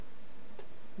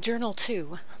Journal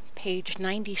 2, page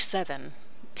 97,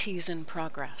 Teas in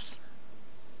Progress.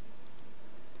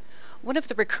 One of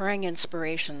the recurring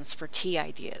inspirations for tea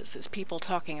ideas is people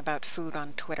talking about food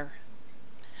on Twitter.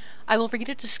 I will read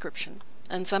a description,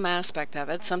 and some aspect of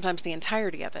it, sometimes the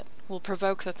entirety of it, will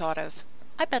provoke the thought of,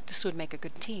 I bet this would make a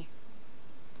good tea.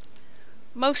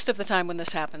 Most of the time when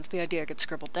this happens, the idea gets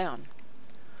scribbled down.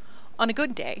 On a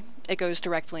good day, it goes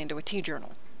directly into a tea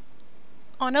journal.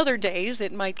 On other days,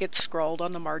 it might get scrawled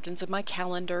on the margins of my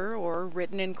calendar, or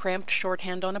written in cramped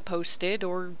shorthand on a post-it,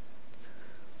 or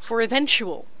for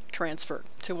eventual transfer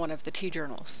to one of the tea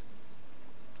journals.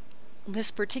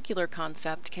 This particular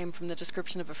concept came from the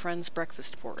description of a friend's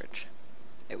breakfast porridge.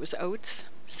 It was oats,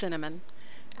 cinnamon,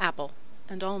 apple,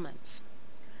 and almonds.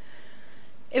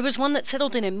 It was one that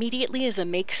settled in immediately as a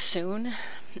make soon,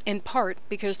 in part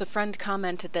because the friend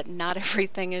commented that not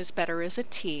everything is better as a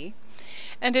tea,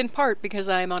 and in part because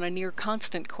I am on a near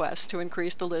constant quest to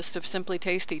increase the list of simply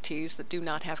tasty teas that do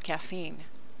not have caffeine.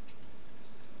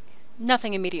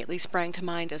 Nothing immediately sprang to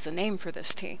mind as a name for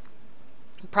this tea,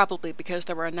 probably because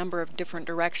there were a number of different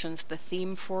directions the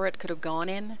theme for it could have gone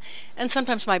in, and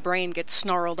sometimes my brain gets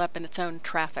snarled up in its own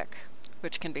traffic,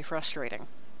 which can be frustrating.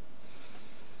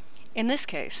 In this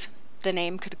case, the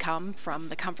name could come from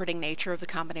the comforting nature of the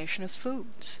combination of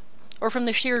foods, or from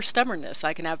the sheer stubbornness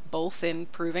I can have both in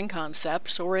proving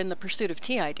concepts or in the pursuit of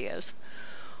tea ideas,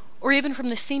 or even from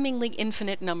the seemingly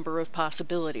infinite number of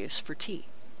possibilities for tea.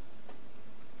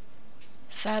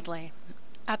 Sadly,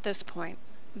 at this point,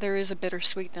 there is a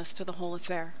bittersweetness to the whole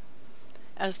affair,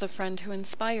 as the friend who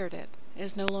inspired it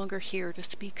is no longer here to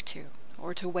speak to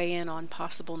or to weigh in on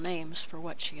possible names for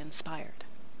what she inspired.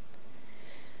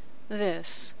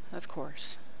 This, of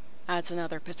course, adds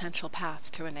another potential path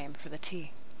to a name for the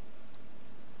tea.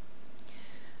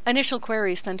 Initial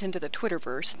queries sent into the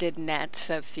Twitterverse did net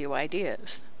a few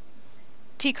ideas.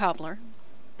 Tea cobbler,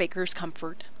 baker's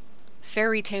comfort,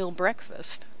 fairy tale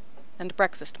breakfast, and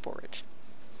breakfast porridge.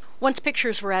 Once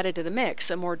pictures were added to the mix,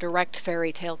 a more direct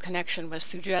fairy tale connection was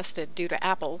suggested due to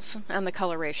apples and the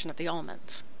coloration of the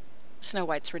almonds. Snow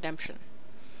White's redemption.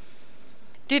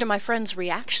 Due to my friend's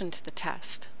reaction to the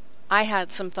test, I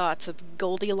had some thoughts of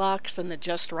Goldilocks and the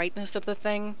just rightness of the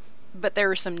thing, but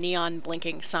there are some neon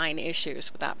blinking sign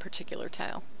issues with that particular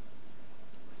tale.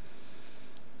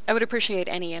 I would appreciate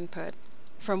any input,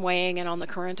 from weighing in on the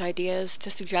current ideas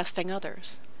to suggesting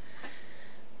others.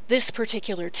 This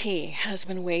particular tea has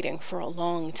been waiting for a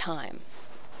long time,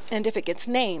 and if it gets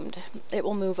named, it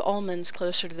will move almonds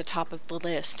closer to the top of the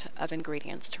list of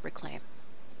ingredients to reclaim.